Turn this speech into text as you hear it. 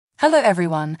Hello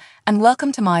everyone, and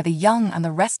welcome to my The Young and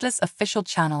the Restless official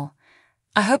channel.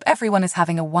 I hope everyone is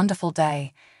having a wonderful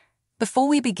day. Before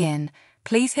we begin,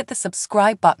 please hit the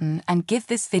subscribe button and give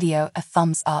this video a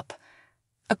thumbs up.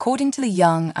 According to The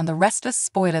Young and the Restless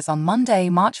spoilers on Monday,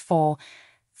 March 4,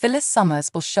 Phyllis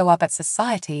Summers will show up at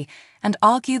Society and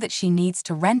argue that she needs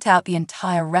to rent out the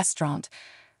entire restaurant,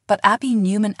 but Abby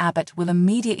Newman Abbott will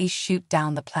immediately shoot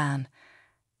down the plan.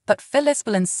 But Phyllis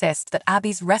will insist that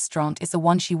Abby's restaurant is the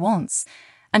one she wants,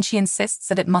 and she insists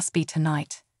that it must be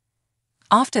tonight.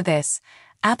 After this,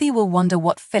 Abby will wonder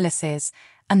what Phyllis is,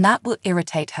 and that will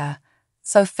irritate her,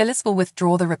 so Phyllis will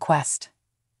withdraw the request.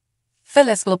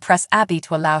 Phyllis will press Abby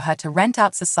to allow her to rent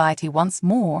out Society once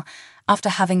more after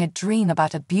having a dream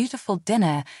about a beautiful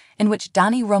dinner in which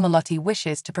Danny Romalotti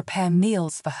wishes to prepare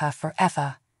meals for her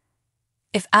forever.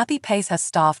 If Abby pays her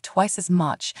staff twice as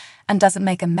much and doesn't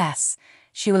make a mess,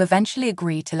 she will eventually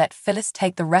agree to let Phyllis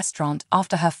take the restaurant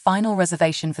after her final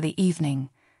reservation for the evening.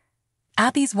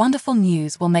 Abby's wonderful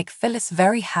news will make Phyllis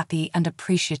very happy and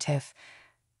appreciative.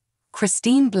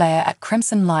 Christine Blair at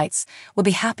Crimson Lights will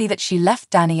be happy that she left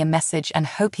Danny a message and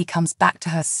hope he comes back to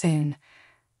her soon.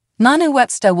 Nina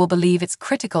Webster will believe it's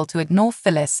critical to ignore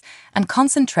Phyllis and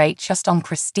concentrate just on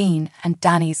Christine and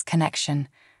Danny's connection.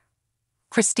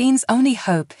 Christine's only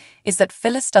hope is that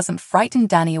Phyllis doesn't frighten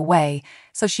Danny away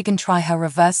so she can try her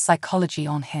reverse psychology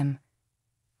on him.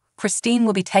 Christine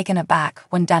will be taken aback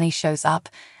when Danny shows up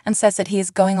and says that he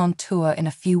is going on tour in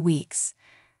a few weeks.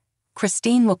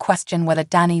 Christine will question whether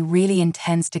Danny really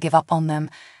intends to give up on them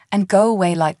and go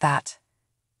away like that.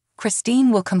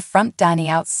 Christine will confront Danny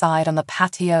outside on the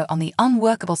patio on the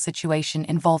unworkable situation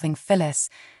involving Phyllis,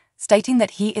 stating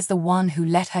that he is the one who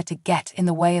let her to get in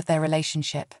the way of their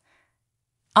relationship.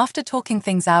 After talking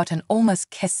things out and almost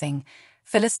kissing,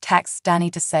 Phyllis texts Danny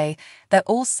to say they're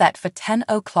all set for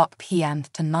 10:00 p.m.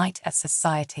 tonight at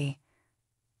Society.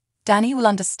 Danny will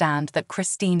understand that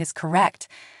Christine is correct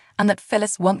and that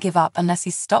Phyllis won't give up unless he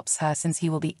stops her since he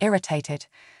will be irritated.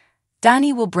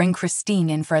 Danny will bring Christine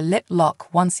in for a lip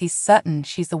lock once he's certain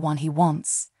she's the one he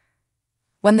wants.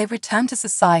 When they return to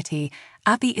Society,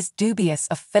 Abby is dubious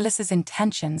of Phyllis's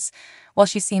intentions while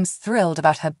she seems thrilled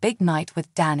about her big night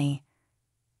with Danny.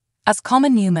 As Connor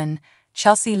Newman,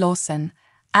 Chelsea Lawson,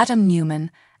 Adam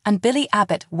Newman, and Billy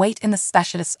Abbott wait in the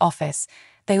specialist's office,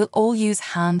 they will all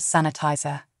use hand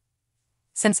sanitizer.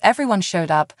 Since everyone showed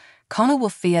up, Connor will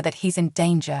fear that he's in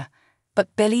danger,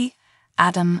 but Billy,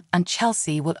 Adam, and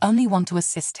Chelsea will only want to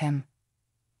assist him.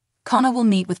 Connor will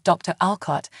meet with Dr.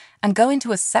 Alcott and go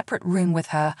into a separate room with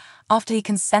her after he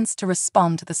consents to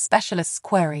respond to the specialist's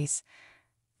queries.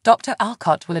 Dr.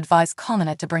 Alcott will advise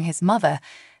Connor to bring his mother,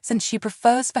 since she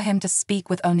prefers for him to speak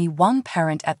with only one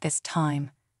parent at this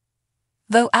time.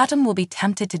 Though Adam will be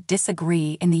tempted to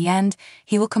disagree, in the end,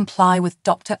 he will comply with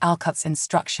Dr. Alcott's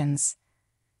instructions.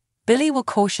 Billy will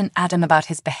caution Adam about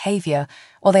his behavior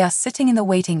while they are sitting in the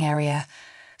waiting area,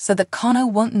 so that Connor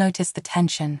won't notice the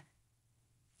tension.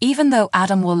 Even though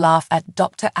Adam will laugh at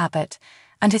Dr. Abbott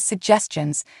and his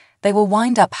suggestions, they will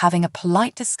wind up having a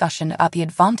polite discussion about the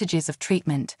advantages of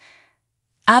treatment.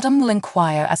 Adam will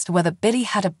inquire as to whether Billy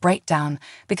had a breakdown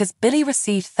because Billy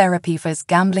received therapy for his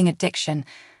gambling addiction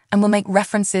and will make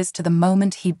references to the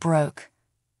moment he broke.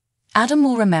 Adam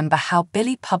will remember how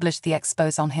Billy published the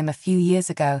expose on him a few years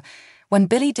ago when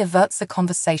Billy diverts the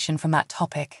conversation from that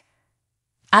topic.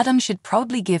 Adam should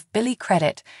probably give Billy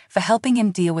credit for helping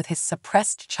him deal with his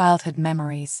suppressed childhood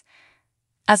memories.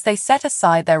 As they set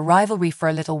aside their rivalry for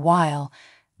a little while,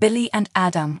 Billy and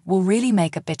Adam will really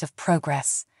make a bit of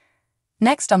progress.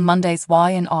 Next on Monday's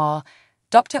Y&R,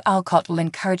 Dr. Alcott will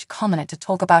encourage Connor to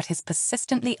talk about his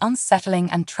persistently unsettling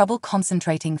and trouble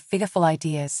concentrating figureful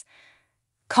ideas.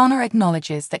 Connor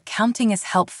acknowledges that counting is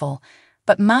helpful,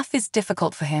 but math is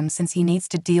difficult for him since he needs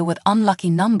to deal with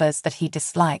unlucky numbers that he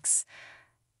dislikes.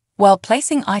 While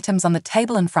placing items on the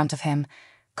table in front of him,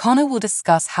 Connor will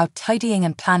discuss how tidying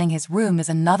and planning his room is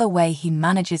another way he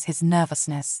manages his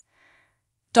nervousness.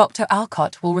 Dr.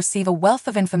 Alcott will receive a wealth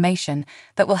of information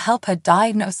that will help her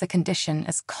diagnose the condition,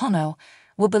 as Connor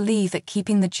will believe that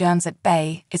keeping the germs at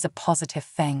bay is a positive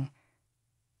thing.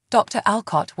 Dr.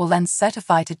 Alcott will then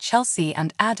certify to Chelsea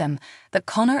and Adam that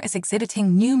Connor is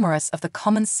exhibiting numerous of the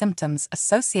common symptoms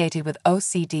associated with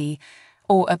OCD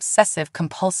or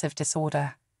obsessive-compulsive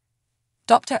disorder.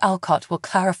 Dr. Alcott will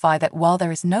clarify that while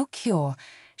there is no cure,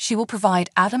 she will provide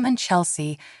Adam and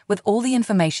Chelsea with all the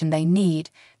information they need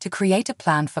to create a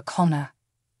plan for Connor.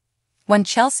 When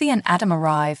Chelsea and Adam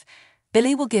arrive,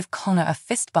 Billy will give Connor a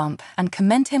fist bump and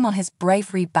commend him on his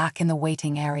bravery back in the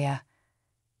waiting area.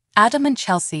 Adam and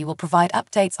Chelsea will provide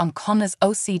updates on Connor's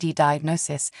OCD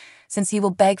diagnosis, since he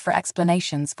will beg for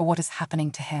explanations for what is happening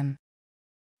to him.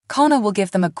 Connor will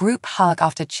give them a group hug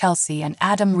after Chelsea and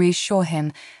Adam reassure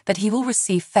him that he will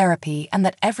receive therapy and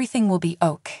that everything will be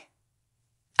okay.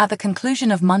 At the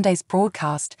conclusion of Monday's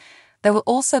broadcast, there will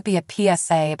also be a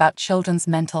PSA about children's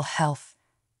mental health.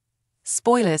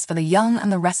 Spoilers for The Young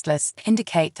and the Restless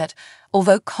indicate that,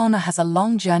 although Connor has a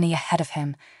long journey ahead of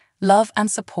him, love and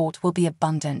support will be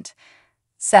abundant.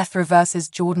 Seth reverses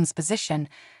Jordan's position,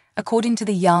 according to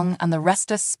The Young and the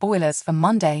Restless. Spoilers for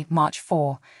Monday, March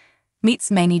 4.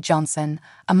 Meets Mamie Johnson,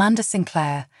 Amanda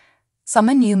Sinclair,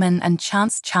 Summer Newman and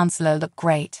Chance Chancellor look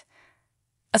great.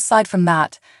 Aside from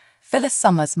that, Phyllis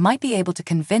Summers might be able to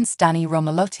convince Danny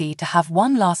Romalotti to have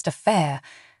one last affair,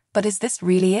 but is this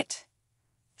really it?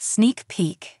 Sneak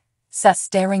peek. Seth's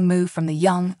daring move from The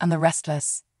Young and the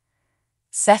Restless.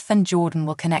 Seth and Jordan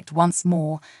will connect once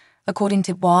more, according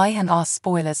to Y&R.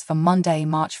 Spoilers for Monday,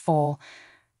 March 4.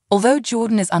 Although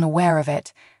Jordan is unaware of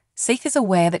it, Seth is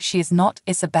aware that she is not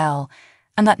Isabel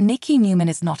and that Nikki Newman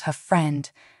is not her friend.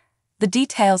 The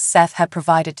details Seth had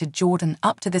provided to Jordan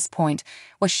up to this point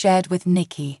were shared with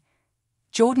Nikki.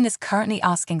 Jordan is currently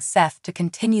asking Seth to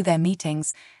continue their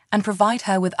meetings and provide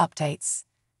her with updates.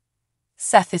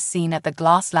 Seth is seen at the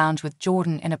Glass Lounge with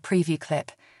Jordan in a preview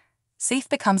clip. Seth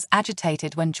becomes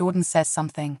agitated when Jordan says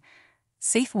something.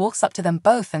 Seth walks up to them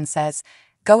both and says,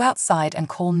 "Go outside and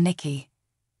call Nikki."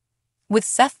 With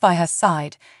Seth by her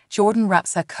side, Jordan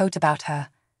wraps her coat about her.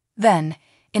 Then,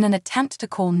 in an attempt to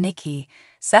call Nikki,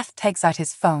 Seth takes out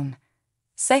his phone.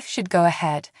 Seth should go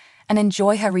ahead and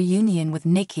enjoy her reunion with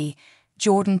Nikki.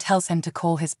 Jordan tells him to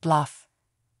call his bluff.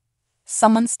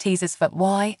 Summons teases for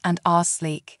Y&R.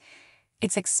 Sleek.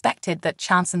 It's expected that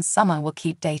Chance and Summer will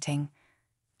keep dating.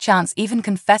 Chance even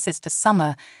confesses to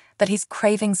Summer that he's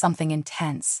craving something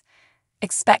intense.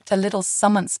 Expect a little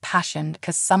Summer's passion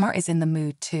because Summer is in the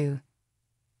mood too.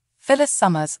 Phyllis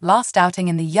Summers' last outing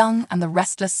in The Young and the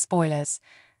Restless. Spoilers.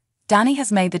 Danny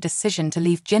has made the decision to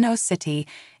leave Gino City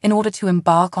in order to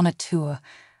embark on a tour.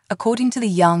 According to The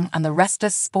Young and the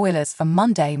Restless. Spoilers for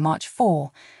Monday, March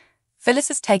 4.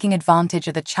 Phyllis is taking advantage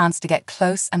of the chance to get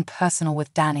close and personal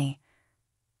with Danny.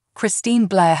 Christine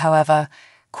Blair, however,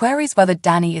 queries whether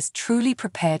Danny is truly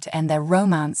prepared to end their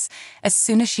romance as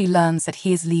soon as she learns that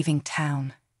he is leaving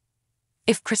town.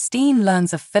 If Christine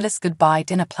learns of Phyllis' goodbye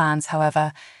dinner plans,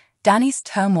 however, Danny's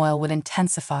turmoil will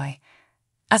intensify.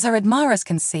 As her admirers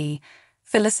can see,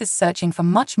 Phyllis is searching for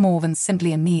much more than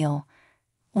simply a meal.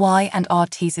 Y&R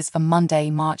teases for Monday,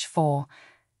 March 4.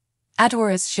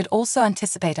 Adorers should also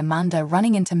anticipate Amanda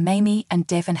running into Mamie and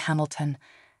Devin Hamilton.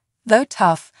 Though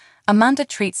tough, Amanda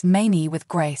treats Mamie with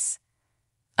grace.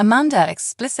 Amanda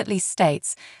explicitly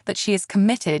states that she is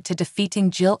committed to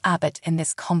defeating Jill Abbott in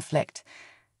this conflict.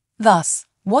 Thus,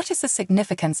 what is the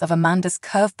significance of Amanda's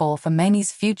curveball for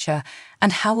Mamie's future,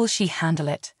 and how will she handle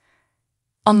it?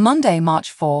 On Monday, March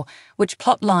 4, which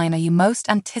plot line are you most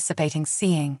anticipating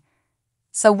seeing?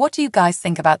 So what do you guys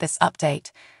think about this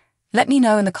update? Let me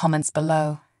know in the comments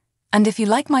below. And if you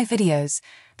like my videos,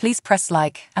 please press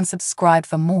like and subscribe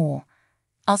for more.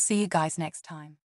 I'll see you guys next time.